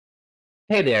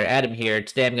Hey there, Adam here.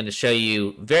 Today I'm going to show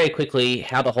you very quickly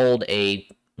how to hold a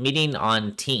meeting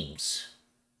on Teams.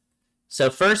 So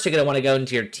first you're going to want to go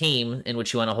into your team in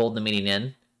which you want to hold the meeting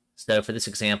in. So for this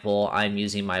example, I'm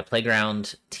using my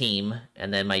Playground team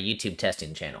and then my YouTube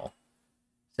testing channel.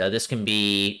 So this can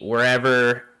be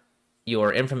wherever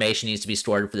your information needs to be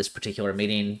stored for this particular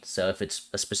meeting. So if it's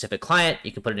a specific client,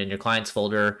 you can put it in your clients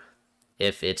folder.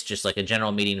 If it's just like a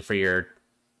general meeting for your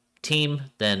team,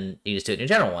 then you just do it in your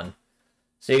general one.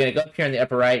 So you're going to go up here in the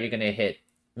upper right, you're going to hit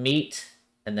Meet,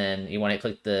 and then you want to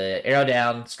click the arrow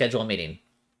down, Schedule a Meeting.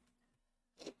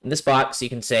 In this box, you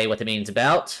can say what the meeting's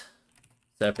about.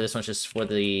 So for this one, it's just for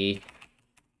the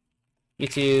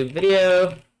YouTube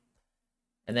video.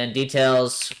 And then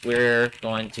details, we're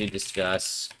going to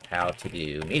discuss how to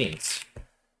do meetings.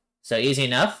 So easy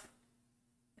enough.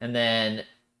 And then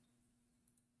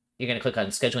you're going to click on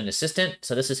Scheduling Assistant.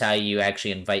 So this is how you actually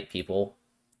invite people.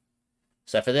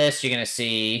 So for this, you're going to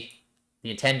see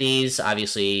the attendees.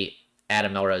 Obviously,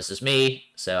 Adam Melrose is me,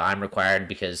 so I'm required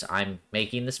because I'm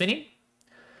making this meeting.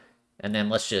 And then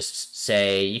let's just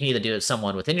say, you can either do it with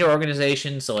someone within your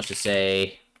organization, so let's just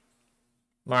say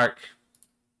Mark.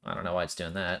 I don't know why it's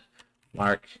doing that.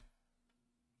 Mark.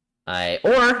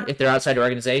 Or if they're outside your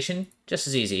organization, just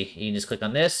as easy. You can just click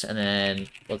on this, and then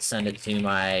let's send it to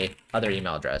my other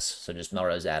email address. So just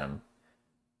Melrose Adam.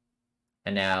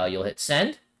 And now you'll hit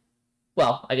send.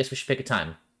 Well, I guess we should pick a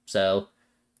time. So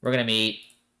we're going to meet,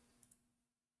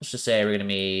 let's just say we're going to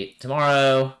meet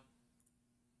tomorrow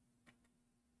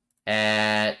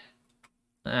at,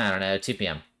 I don't know, 2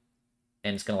 p.m.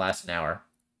 And it's going to last an hour.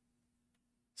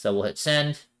 So we'll hit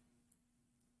send.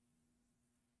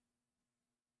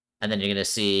 And then you're going to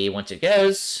see once it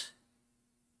goes,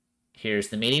 here's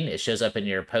the meeting. It shows up in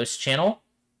your post channel.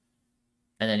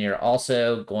 And then you're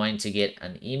also going to get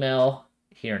an email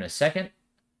here in a second.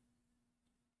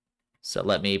 So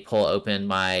let me pull open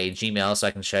my Gmail so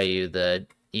I can show you the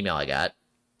email I got.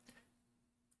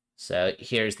 So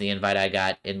here's the invite I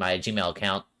got in my Gmail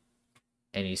account.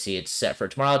 And you see it's set for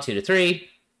tomorrow, 2 to 3.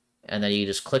 And then you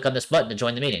just click on this button to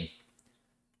join the meeting.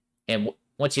 And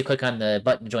once you click on the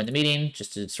button to join the meeting,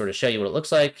 just to sort of show you what it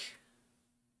looks like,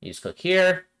 you just click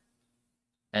here.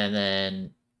 And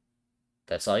then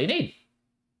that's all you need.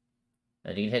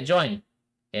 And you can hit join.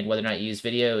 And whether or not you use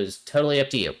video is totally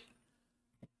up to you.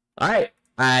 All right,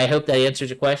 I hope that answers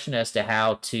your question as to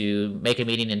how to make a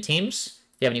meeting in Teams.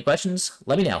 If you have any questions,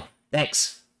 let me know.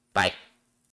 Thanks. Bye.